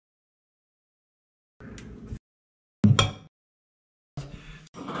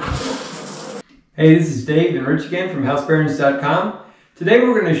Hey, this is Dave and Rich again from HouseBarons.com. Today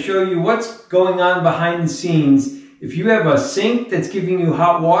we're going to show you what's going on behind the scenes if you have a sink that's giving you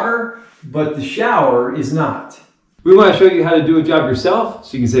hot water, but the shower is not. We want to show you how to do a job yourself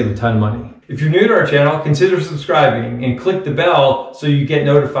so you can save a ton of money. If you're new to our channel, consider subscribing and click the bell so you get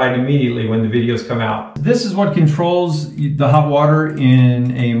notified immediately when the videos come out. This is what controls the hot water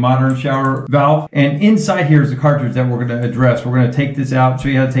in a modern shower valve. And inside here is the cartridge that we're going to address. We're going to take this out, show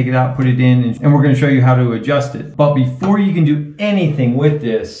you how to take it out, put it in, and we're going to show you how to adjust it. But before you can do anything with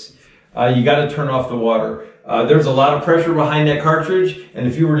this, you got to turn off the water. There's a lot of pressure behind that cartridge, and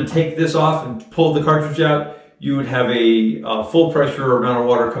if you were to take this off and pull the cartridge out, you would have a full pressure amount of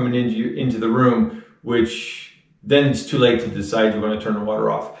water coming into the room, which then it's too late to decide you want to turn the water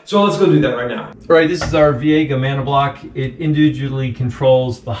off. So let's go do that right now. All right, this is our Viega mana block. It individually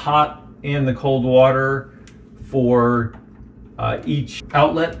controls the hot and the cold water for each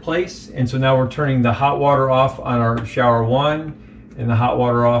outlet place. And so now we're turning the hot water off on our shower 1 and the hot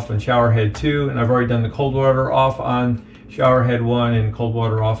water off on shower head 2. And I've already done the cold water off on shower head 1 and cold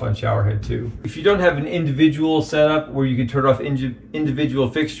water off on shower head 2. If you don't have an individual setup where you can turn off individual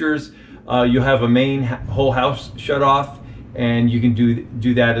fixtures, you'll have a main whole house shut off, and you can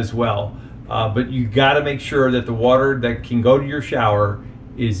do that as well. But you got to make sure that the water that can go to your shower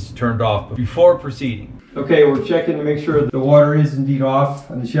is turned off before proceeding. Okay, we're checking to make sure that the water is indeed off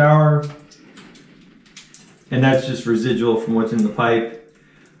on the shower, and that's just residual from what's in the pipe.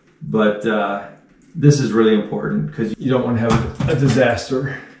 But this is really important because you don't want to have a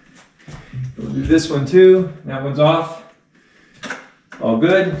disaster. We'll do this one too. That one's off. All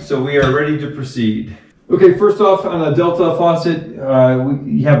good. So we are ready to proceed. Okay, first off, on a Delta faucet,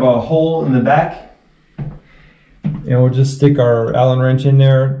 we have a hole in the back. And we'll just stick our Allen wrench in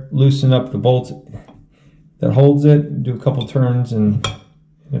there, loosen up the bolt that holds it, do a couple turns, and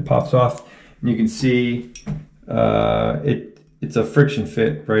it pops off. And you can see it's a friction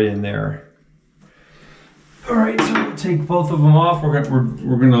fit right in there. All right, so we'll take both of them off. We're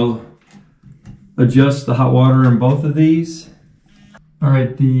gonna adjust the hot water in both of these. All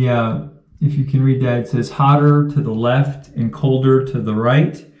right, if you can read that, it says hotter to the left and colder to the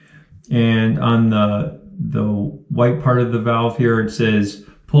right. And on the white part of the valve here, it says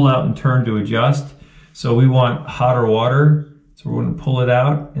pull out and turn to adjust. So we want hotter water. So we're gonna pull it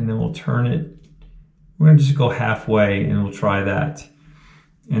out and then we'll turn it. We're gonna just go halfway and we'll try that.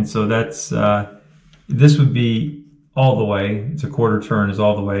 And so that's, this would be all the way. It's a quarter turn is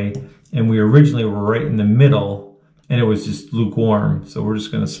all the way. And we originally were right in the middle and it was just lukewarm. So we're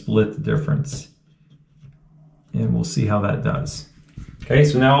just gonna split the difference and we'll see how that does. Okay,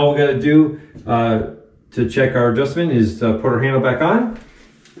 so now all we gotta do to check our adjustment is put our handle back on,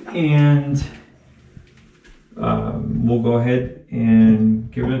 and we'll go ahead and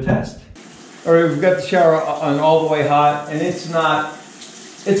give it a test. All right, we've got the shower on all the way hot, and it's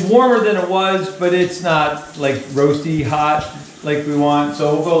warmer than it was, but it's not like roasty hot like we want.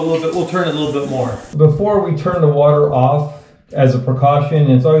 So we'll go a little bit, we'll turn it a little bit more. Before we turn the water off, as a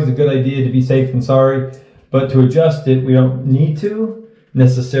precaution, it's always a good idea to be safe than sorry, but to adjust it, we don't need to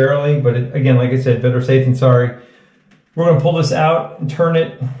necessarily, but again, like I said, better safe than sorry. We're gonna pull this out and turn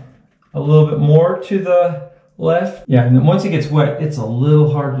it a little bit more to the left. Yeah, and then once it gets wet, it's a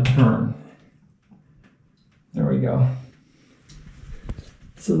little hard to turn. There we go.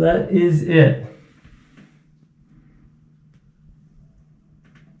 So that is it.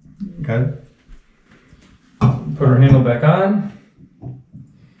 Got it. Put our handle back on,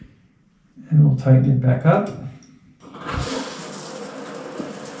 and we'll tighten it back up.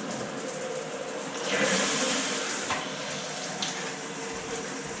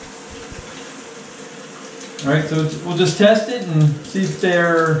 All right, so we'll just test it and see if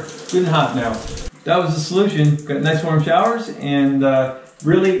they're good and hot now. That was the solution. Got nice warm showers, and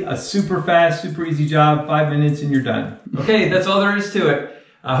really a super fast, super easy job. 5 minutes and you're done. Okay, that's all there is to it.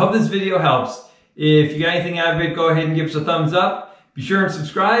 I hope this video helps. If you got anything out of it, go ahead and give us a thumbs up. Be sure and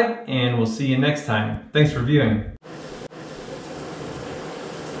subscribe, and we'll see you next time. Thanks for viewing.